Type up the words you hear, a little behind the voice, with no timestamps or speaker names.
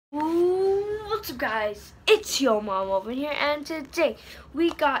What's up, guys? It's your mom over here, and today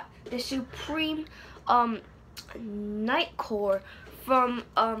we got the Supreme Nitecore from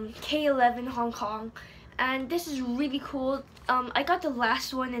K11 Hong Kong, and this is really cool. I got the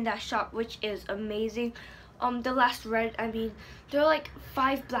last one in that shop, which is amazing. The last red, I mean, there are like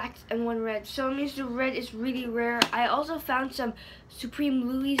 5 blacks and 1 red, so it means the red is really rare. I also found some Supreme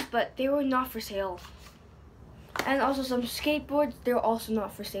Louis, but they were not for sale. And also some skateboards, they're also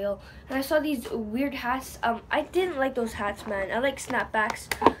not for sale. And I saw these weird hats. I didn't like those hats, man. I like snapbacks,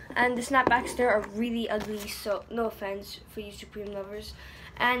 and the snapbacks there are really ugly, so no offense for you Supreme lovers.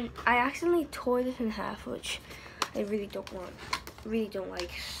 And I accidentally tore this in half, which I really don't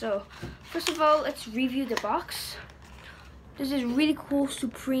like. So first of all, let's review the box. This is really cool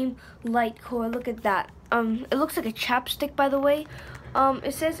Supreme Nitecore. Look at that. It looks like a chapstick, by the way.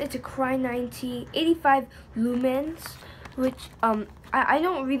 It says it's a Cry 90, 85 lumens, which I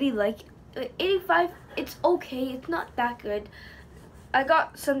don't really like. 85, it's okay. It's not that good. I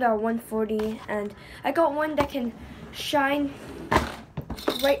got some that are 140, and I got one that can shine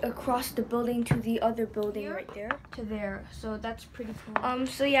right across the building to the other building right there to there. So that's pretty cool.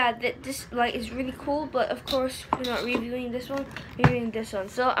 So yeah, this light is really cool, but of course we're not reviewing this one. We're reviewing this one.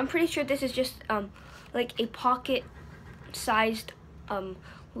 So I'm pretty sure this is just like a pocket-sized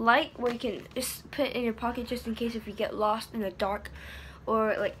light where you can just put it in your pocket just in case if you get lost in the dark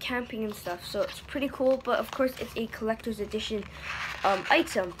or like camping and stuff. So it's pretty cool, but of course it's a collector's edition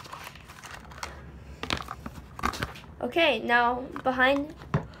item. Okay, now behind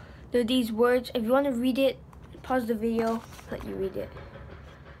there are these words. If you want to read it, pause the video, let you read it.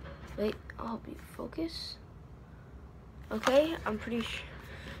 Wait, I'll help you focus. Okay, I'm pretty sure.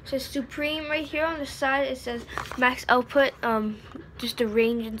 It says Supreme right here on the side. It says max output, just the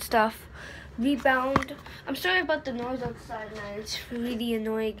range and stuff. Rebound. I'm sorry about the noise outside, man. It's really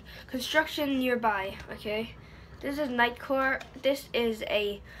annoying. Construction nearby. Okay. This is Nitecore. This is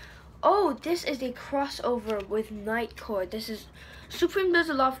a crossover with Nitecore. This is Supreme does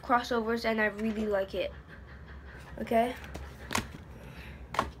a lot of crossovers, and I really like it. Okay.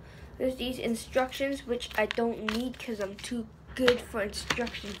 There's these instructions, which I don't need because I'm too good for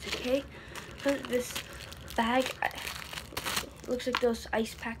instructions. Okay. This bag looks like those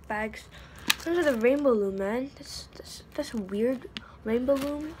ice pack bags. Those are the rainbow loom, man. That's a weird rainbow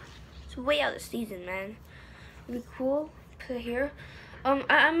loom. It's way out of season, man. Really cool. Put it here.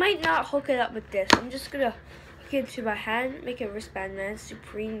 I might not hook it up with this. I'm just gonna hook it to my hand, make a wristband, man.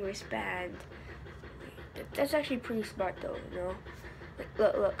 Supreme wristband. That's actually pretty smart, though. You know. Like,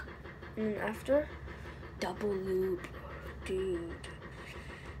 look. And then after, double loop, dude.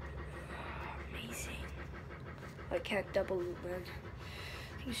 Amazing. I can't double loop, man.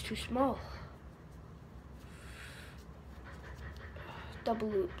 I think it's too small. Double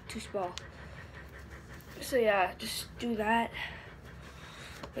loop, too small. So yeah, just do that.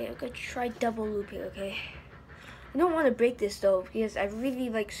 Okay, I'm gonna try double looping, okay? I don't want to break this though, because I really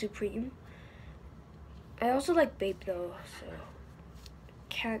like Supreme. I also like Bape though, so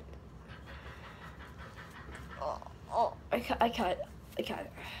can't. I can't.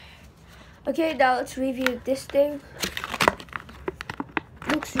 Okay, now let's review this thing.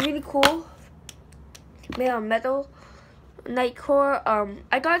 Looks really cool. Made on metal. Nitecore.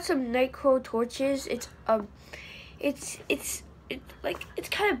 I got some Nitecore torches. It's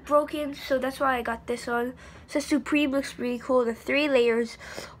kind of broken, so that's why I got this one. So Supreme looks really cool. The 3 layers,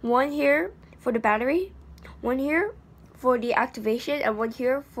 1 here for the battery, 1 here for the activation, and 1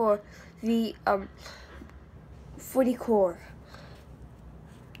 here for the core.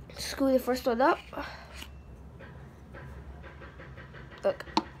 Screw the first one up. Look.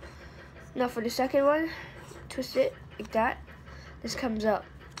 Now for the second one, twist it like that. This comes up.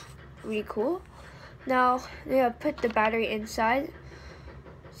 Really cool. Now, I'm gonna put the battery inside.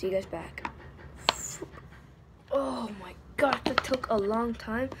 See you guys back. Oh my gosh, that took a long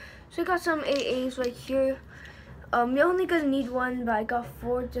time. So I got some AAs right here. You're only gonna need 1, but I got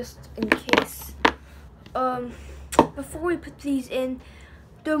 4 just in case. Before we put these in,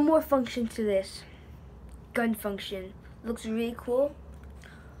 there are more functions to this. Gun function. Looks really cool.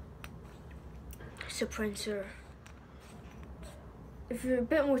 Suppressor. If you're a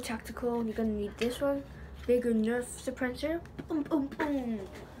bit more tactical, you're gonna need this one. Bigger Nerf suppressor. Boom, boom, boom.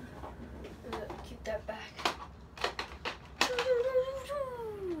 Keep that back.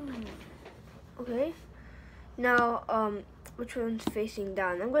 Okay. Now, which one's facing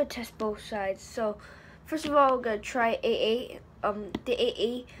down? I'm gonna test both sides. So, first of all, I'm gonna try AA. The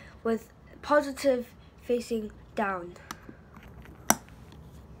AA with positive facing down.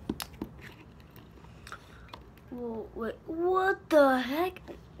 Whoa, wait, what the heck?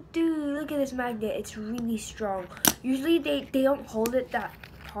 Dude, look at this magnet. It's really strong. Usually they don't hold it that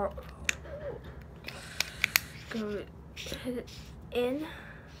hard. Go hit it in.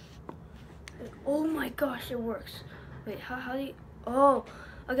 Oh my gosh, it works. Wait, how do you? Oh,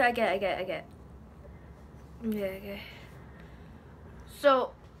 okay, I get it. Okay.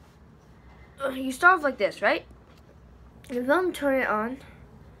 So you start off like this, right? If you want to turn it on,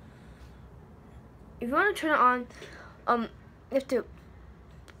 you have to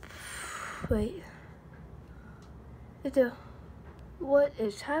wait. You have to. What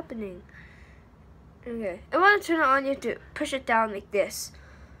is happening? Okay. If you want to turn it on, you have to push it down like this.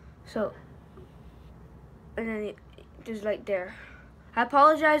 So, and then just like there. I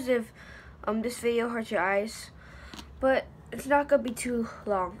apologize if this video hurts your eyes, but it's not gonna be too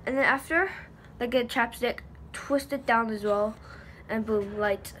long. And then after, like a chapstick, twist it down as well, and boom,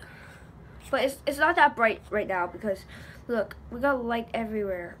 light. But it's not that bright right now because look, we got light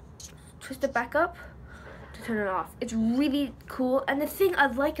everywhere. Twist it back up to turn it off. It's really cool, and the thing I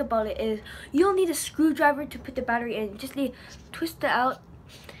like about it is you don't need a screwdriver to put the battery in. You just need to twist it out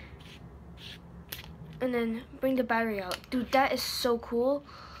and then bring the battery out. Dude, that is so cool.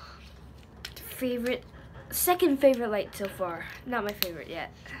 Second favorite light so far. Not my favorite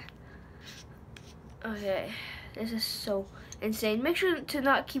yet. Okay, this is so insane. Make sure to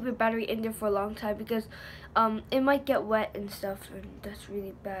not keep your battery in there for a long time because it might get wet and stuff, and that's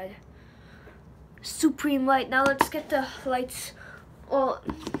really bad. Supreme light. Now let's get the lights. Well,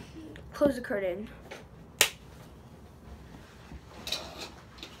 close the curtain.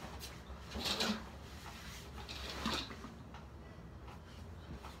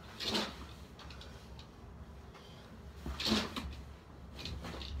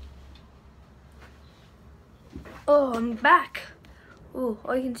 Oh, I'm back. Oh,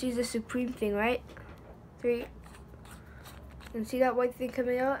 all you can see is the Supreme thing, right? 3. You can see that white thing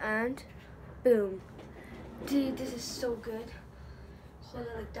coming out, and boom. Dude, this is so good. Hold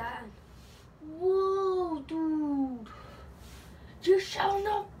it like that. Whoa, dude. You shall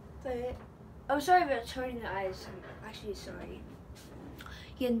not fit. I'm sorry about turning the eyes. I'm actually sorry.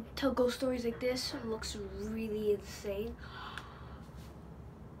 You can tell ghost stories like this. It looks really insane.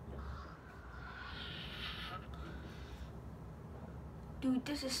 Dude,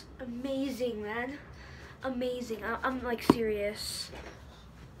 this is amazing, man. Amazing. I'm like serious.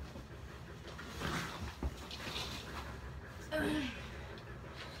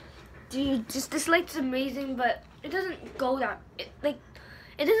 Dude, this light's amazing, but it doesn't go that it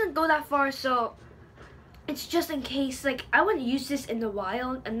doesn't go that far, so it's just in case. Like, I wouldn't use this in the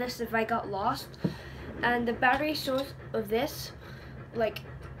wild unless if I got lost and the battery source of this like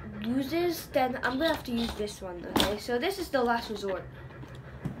loses, then I'm gonna have to use this one. Okay, so this is the last resort.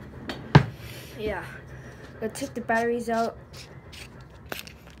 Yeah, let's take the batteries out.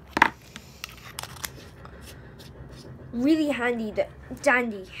 Really handy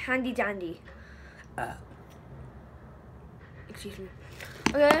dandy. Excuse me.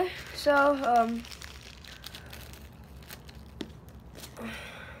 Okay, so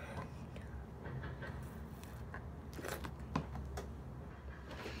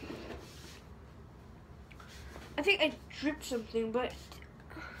I think I dripped something, but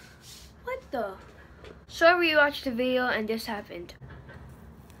what the? So I rewatched the video and this happened.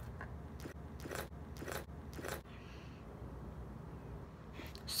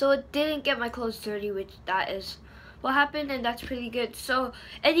 So it didn't get my clothes dirty, which that is what happened, and that's pretty good. So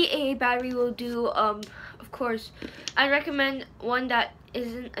any AA battery will do. Of course, I recommend one that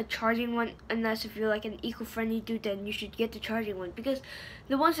isn't a charging one, unless if you're like an eco-friendly dude, then you should get the charging one, because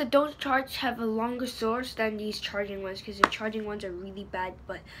the ones that don't charge have a longer source than these charging ones, because the charging ones are really bad,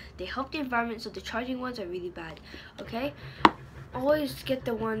 but they help the environment, so the charging ones are really bad. Okay, always get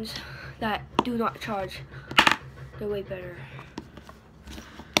the ones that do not charge. They're way better.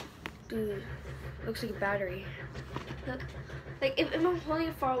 Dude, looks like a battery. Look, like if I'm holding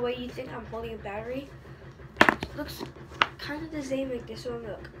it far away, you think I'm holding a battery. It looks kind of the same like this one.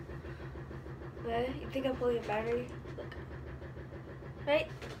 Look, okay, you think I'm holding a battery? Look, right?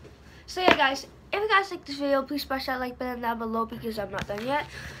 So yeah, guys, if you guys like this video, please smash that like button down below because I'm not done yet.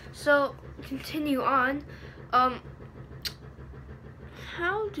 So continue on. How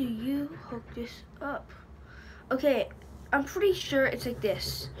do you hook this up? Okay, I'm pretty sure it's like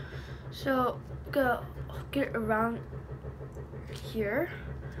this. So go get around here.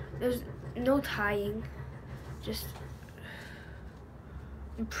 There's no tying. Just,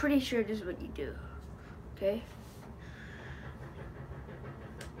 I'm pretty sure this is what you do. Okay.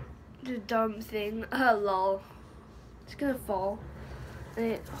 The dumb thing. Lol. It's gonna fall.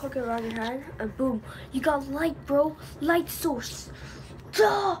 And then hook it around your hand, and boom, you got light, bro. Light source.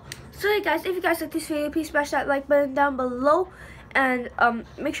 So yeah guys, if you guys like this video, please smash that like button down below, and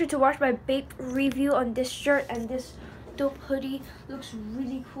make sure to watch my Bape review on this shirt, and this dope hoodie looks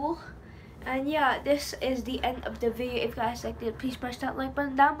really cool. And yeah, this is the end of the video. If you guys liked it, please smash that like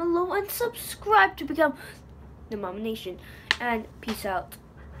button down below and subscribe to become the Mama Nation. And peace out.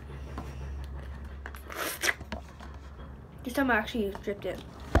 This time I actually stripped it.